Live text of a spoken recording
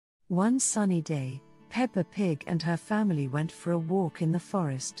One sunny day, Peppa Pig and her family went for a walk in the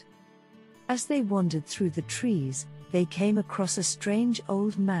forest. As they wandered through the trees, they came across a strange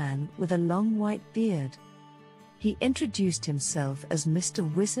old man with a long white beard. He introduced himself as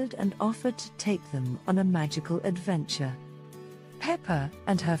Mr. Wizard and offered to take them on a magical adventure. Peppa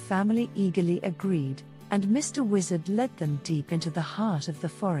and her family eagerly agreed, and Mr. Wizard led them deep into the heart of the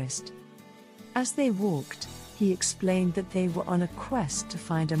forest. As they walked, he explained that they were on a quest to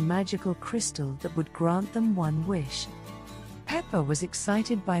find a magical crystal that would grant them one wish. Peppa was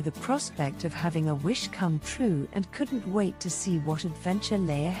excited by the prospect of having a wish come true and couldn't wait to see what adventure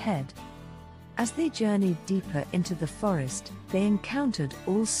lay ahead. As they journeyed deeper into the forest, they encountered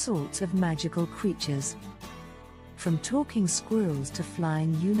all sorts of magical creatures, from talking squirrels to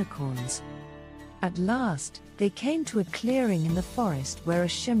flying unicorns. At last, they came to a clearing in the forest where a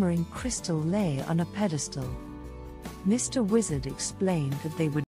shimmering crystal lay on a pedestal. Mr. Wizard explained that they would